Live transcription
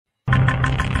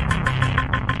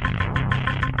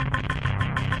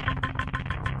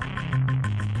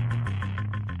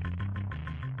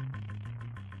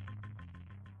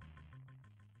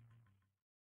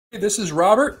this is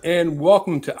Robert, and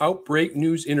welcome to Outbreak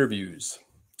News Interviews.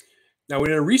 Now,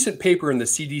 in a recent paper in the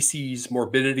CDC's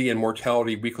Morbidity and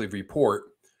Mortality Weekly Report,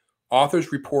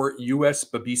 authors report U.S.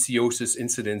 Babesiosis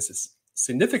incidence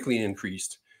significantly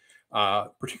increased,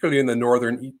 particularly in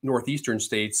the northeastern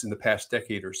states in the past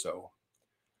decade or so.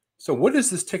 So what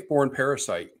is this tick-borne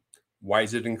parasite? Why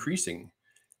is it increasing?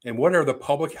 And what are the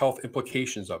public health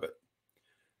implications of it?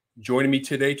 Joining me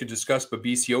today to discuss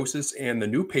babesiosis and the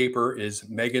new paper is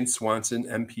Megan Swanson,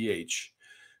 MPH.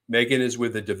 Megan is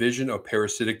with the Division of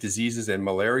Parasitic Diseases and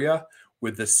Malaria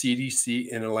with the CDC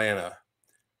in Atlanta.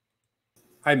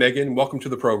 Hi, Megan. Welcome to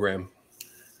the program.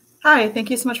 Hi. Thank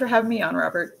you so much for having me on,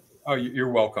 Robert. Oh,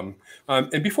 you're welcome.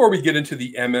 And before we get into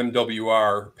the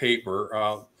MMWR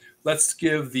paper, let's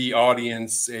give the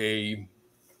audience a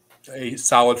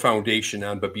solid foundation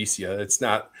on Babesia. It's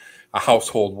not a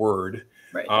household word.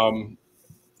 Right.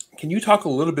 Can you talk a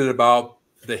little bit about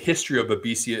the history of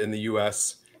Babesia in the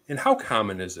U.S. and how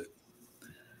common is it?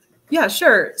 Yeah,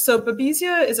 sure. So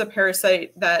Babesia is a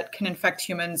parasite that can infect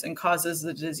humans and causes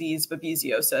the disease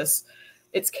babesiosis.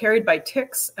 It's carried by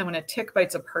ticks, and when a tick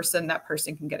bites a person, that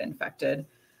person can get infected.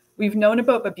 We've known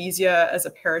about Babesia as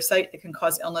a parasite that can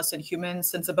cause illness in humans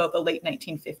since about the late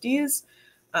 1950s.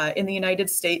 In the United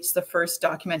States, the first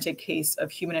documented case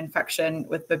of human infection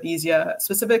with Babesia,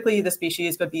 specifically the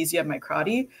species Babesia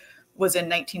microti, was in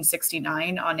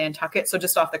 1969 on Nantucket, so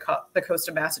just off the coast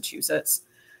of Massachusetts.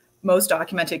 Most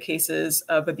documented cases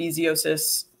of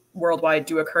babesiosis worldwide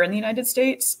do occur in the United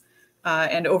States.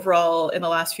 And overall, in the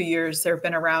last few years, there have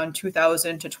been around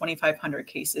 2,000 to 2,500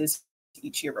 cases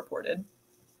each year reported.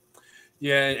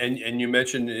 Yeah, and you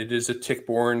mentioned it is a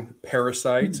tick-borne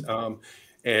parasite.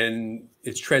 And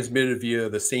it's transmitted via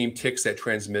the same ticks that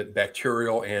transmit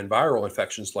bacterial and viral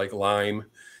infections like Lyme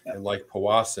and like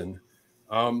Powassan.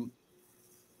 Can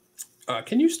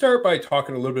you start by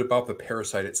talking a little bit about the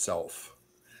parasite itself?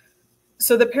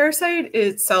 So the parasite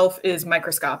itself is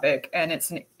microscopic, and it's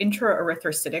an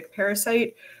intraerythrocytic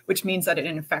parasite, which means that it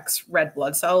infects red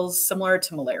blood cells, similar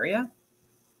to malaria.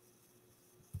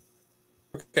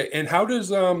 Okay, and how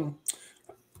does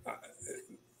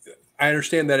I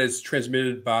understand that it's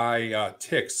transmitted by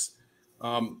ticks.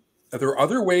 Are there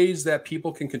other ways that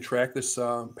people can contract this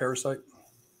parasite?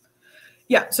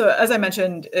 Yeah, so as I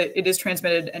mentioned, it is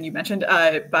transmitted, and you mentioned,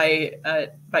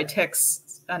 by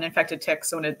ticks, an infected tick.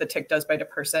 So when the tick does bite a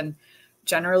person,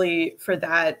 generally for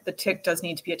that, the tick does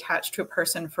need to be attached to a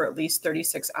person for at least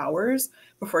 36 hours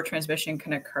before transmission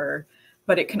can occur.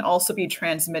 But it can also be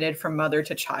transmitted from mother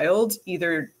to child,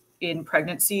 either in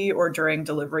pregnancy or during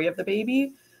delivery of the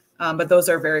baby. But those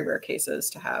are very rare cases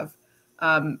to have.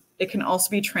 It can also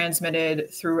be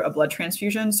transmitted through a blood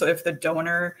transfusion. So if the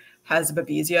donor has a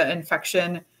Babesia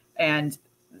infection, and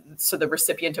so the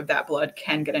recipient of that blood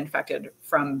can get infected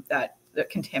from the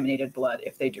contaminated blood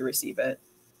if they do receive it.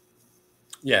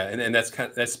 Yeah, and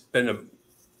that's been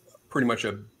pretty much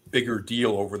a bigger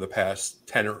deal over the past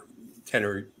 10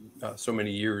 or so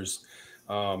many years.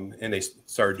 And they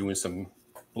started doing some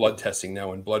blood testing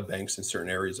now in blood banks in certain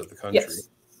areas of the country. Yes.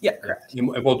 Yeah, correct. And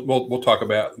we'll talk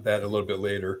about that a little bit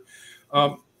later.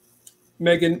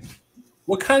 Megan,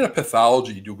 what kind of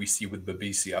pathology do we see with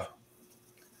Babesia?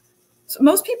 So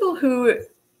most people who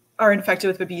are infected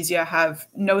with Babesia have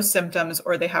no symptoms,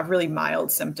 or they have really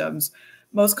mild symptoms.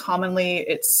 Most commonly,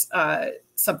 it's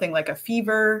something like a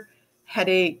fever,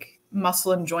 headache,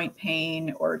 muscle and joint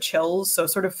pain, or chills. So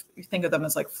sort of think of them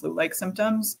as like flu-like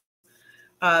symptoms.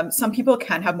 Some people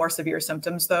can have more severe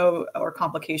symptoms, though, or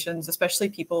complications, especially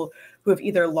people who have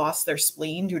either lost their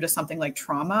spleen due to something like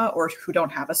trauma, or who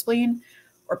don't have a spleen,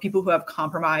 or people who have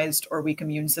compromised or weak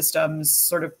immune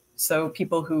systems, so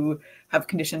people who have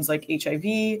conditions like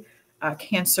HIV,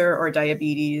 cancer, or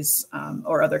diabetes,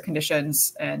 or other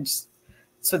conditions. And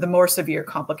so the more severe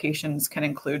complications can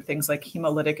include things like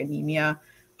hemolytic anemia,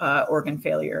 organ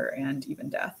failure, and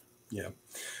even death. Yeah.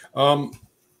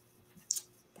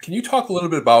 Can you talk a little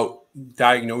bit about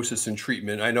diagnosis and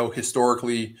treatment? I know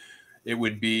historically it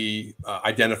would be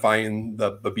identifying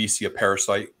the Babesia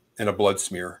parasite in a blood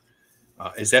smear.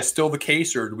 Is that still the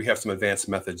case, or do we have some advanced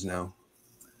methods now?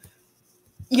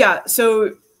 Yeah,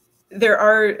 so there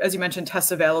are, as you mentioned,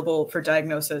 tests available for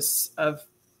diagnosis of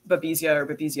Babesia or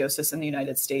babesiosis in the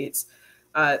United States.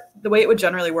 The way it would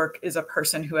generally work is a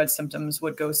person who had symptoms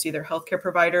would go see their healthcare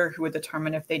provider, who would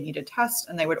determine if they need a test,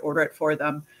 and they would order it for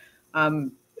them.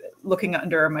 Looking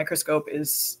under a microscope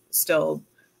is still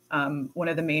one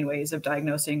of the main ways of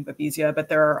diagnosing Babesia, but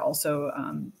there are also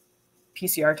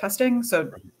PCR testing,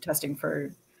 so testing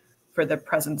for the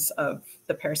presence of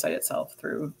the parasite itself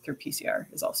through PCR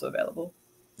is also available.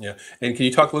 Yeah, and can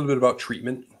you talk a little bit about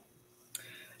treatment?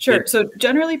 Sure. So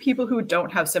generally, people who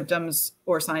don't have symptoms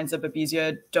or signs of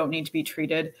Babesia don't need to be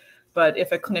treated. But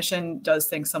if a clinician does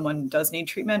think someone does need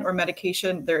treatment or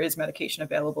medication, there is medication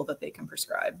available that they can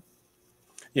prescribe.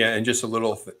 Yeah, and just a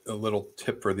little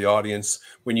tip for the audience: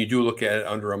 when you do look at it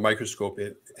under a microscope,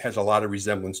 it has a lot of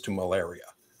resemblance to malaria.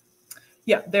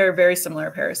 Yeah, they're very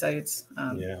similar parasites,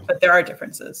 but there are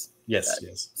differences. Yes,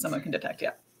 yes. Someone can detect.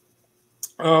 Yeah.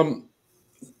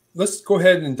 Let's go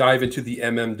ahead and dive into the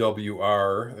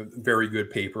MMWR. A very good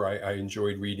paper. I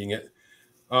enjoyed reading it.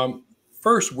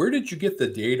 First, where did you get the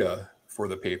data for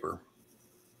the paper?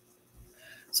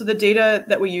 So the data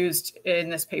that we used in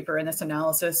this paper, in this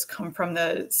analysis, come from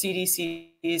the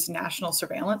CDC's national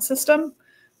surveillance system.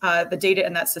 The data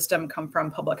in that system come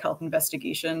from public health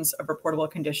investigations of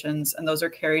reportable conditions, and those are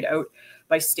carried out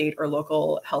by state or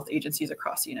local health agencies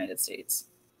across the United States.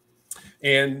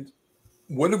 And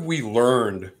what have we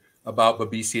learned about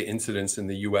Babesia incidence in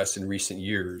the U.S. in recent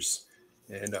years?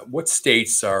 And what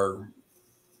states are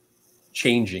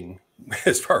changing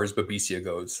as far as Babesia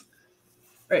goes?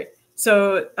 Right.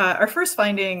 So our first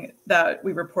finding that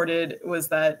we reported was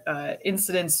that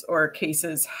incidents or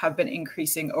cases have been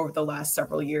increasing over the last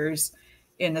several years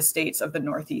in the states of the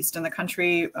Northeast in the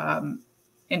country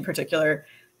in particular,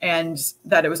 and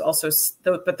that it was also,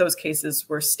 but those cases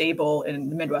were stable in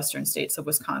the Midwestern states of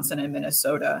Wisconsin and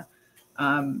Minnesota.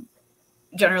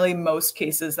 Generally, most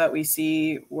cases that we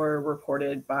see were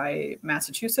reported by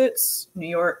Massachusetts, New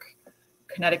York,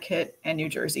 Connecticut, and New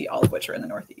Jersey, all of which are in the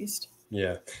Northeast.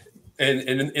 Yeah. And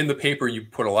in the paper, you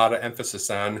put a lot of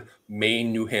emphasis on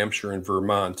Maine, New Hampshire, and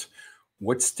Vermont.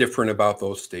 What's different about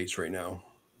those states right now?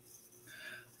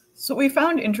 So what we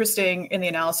found interesting in the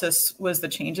analysis was the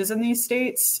changes in these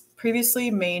states. Previously,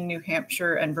 Maine, New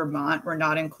Hampshire, and Vermont were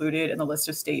not included in the list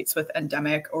of states with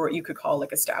endemic, or what you could call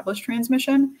like established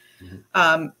transmission.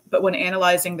 Mm-hmm. But when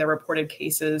analyzing their reported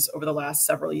cases over the last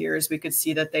several years, we could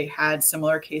see that they had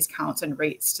similar case counts and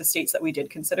rates to states that we did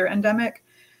consider endemic.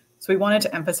 So we wanted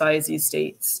to emphasize these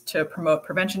states to promote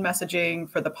prevention messaging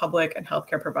for the public and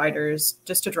healthcare providers,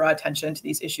 just to draw attention to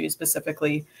these issues,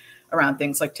 specifically around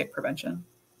things like tick prevention.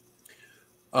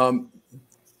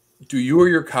 Do you or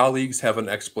your colleagues have an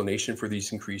explanation for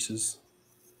these increases?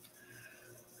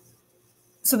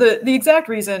 So the exact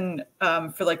reason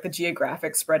for like the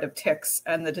geographic spread of ticks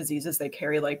and the diseases they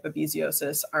carry, like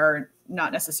babesiosis, are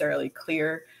not necessarily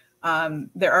clear.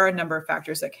 There are a number of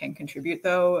factors that can contribute,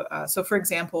 though. So, for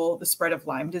example, the spread of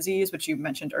Lyme disease, which you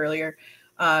mentioned earlier,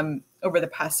 over the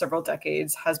past several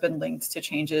decades has been linked to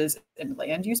changes in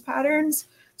land use patterns.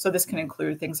 So this can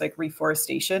include things like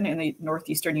reforestation in the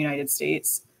northeastern United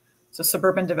States. So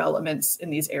suburban developments in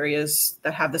these areas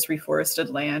that have this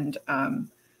reforested land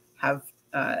have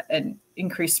an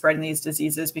increased spread in these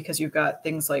diseases, because you've got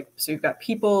things like, so you've got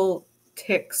people,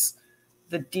 ticks,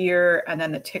 the deer, and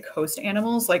then the tick host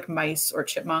animals like mice or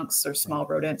chipmunks or small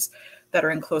rodents that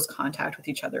are in close contact with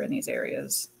each other in these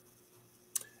areas.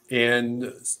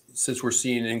 And since we're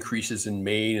seeing increases in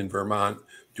Maine and Vermont,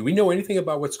 do we know anything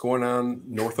about what's going on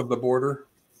north of the border?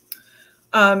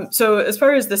 So as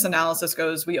far as this analysis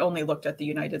goes, we only looked at the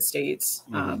United States,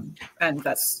 and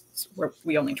that's where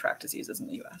we only track diseases in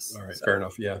the US. All right, so. Fair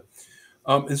enough, yeah.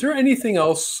 Is there anything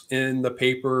else in the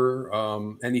paper,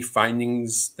 any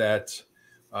findings that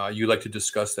you'd like to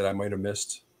discuss that I might have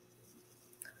missed?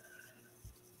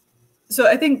 So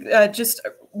I think just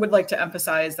would like to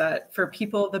emphasize that for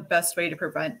people, the best way to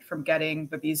prevent from getting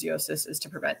babesiosis is to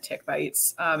prevent tick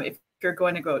bites. If you're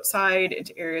going to go outside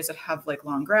into areas that have like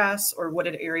long grass or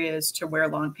wooded areas, to wear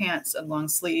long pants and long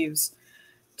sleeves,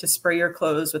 to spray your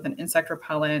clothes with an insect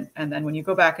repellent, and then when you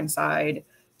go back inside,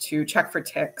 to check for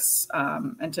ticks,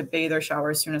 and to bathe or shower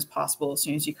as soon as possible, as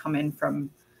soon as you come in from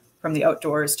the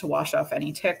outdoors, to wash off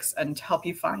any ticks and to help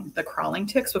you find the crawling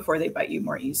ticks before they bite you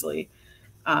more easily.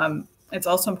 It's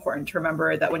also important to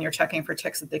remember that when you're checking for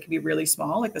ticks, that they can be really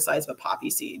small, like the size of a poppy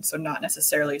seed. So not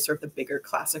necessarily sort of the bigger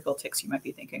classical ticks you might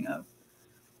be thinking of.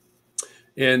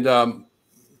 And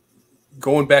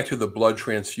going back to the blood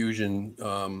transfusion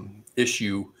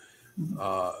issue,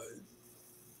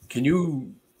 can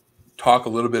you talk a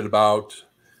little bit about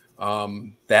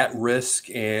that risk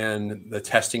and the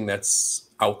testing that's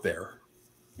out there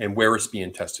and where it's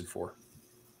being tested for?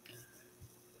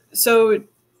 So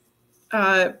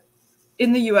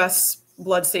in the US,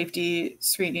 blood safety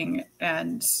screening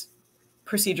and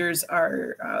procedures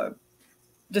are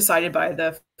decided by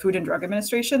the Food and Drug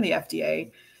Administration, the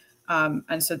FDA.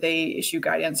 And so they issue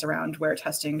guidance around where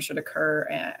testing should occur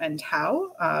and how.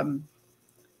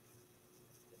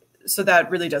 So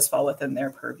that really does fall within their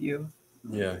purview.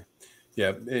 Yeah.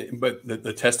 Yeah. But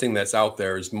the testing that's out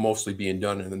there is mostly being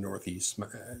done in the Northeast,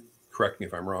 correct? correct me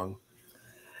if I'm wrong.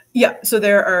 Yeah, so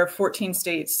there are 14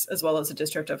 states as well as the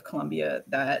District of Columbia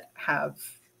that have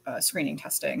screening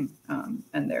testing,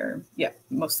 and they're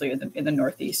mostly in the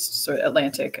Northeast, so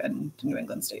Atlantic and New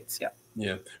England states.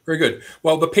 Yeah, very good.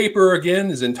 Well, the paper again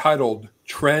is entitled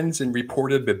 "Trends in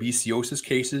Reported Babesiosis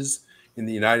Cases in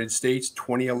the United States,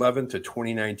 2011 to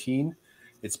 2019."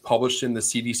 It's published in the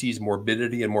CDC's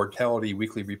Morbidity and Mortality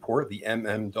Weekly Report, the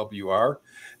MMWR,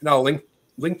 and I'll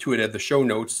link to it at the show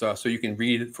notes so you can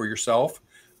read it for yourself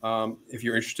if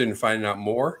you're interested in finding out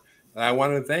more. And I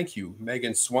want to thank you,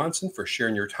 Megan Swanson, for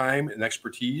sharing your time and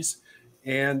expertise,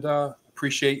 and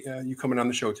appreciate you coming on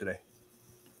the show today.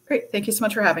 Great. Thank you so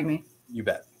much for having me. You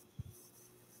bet.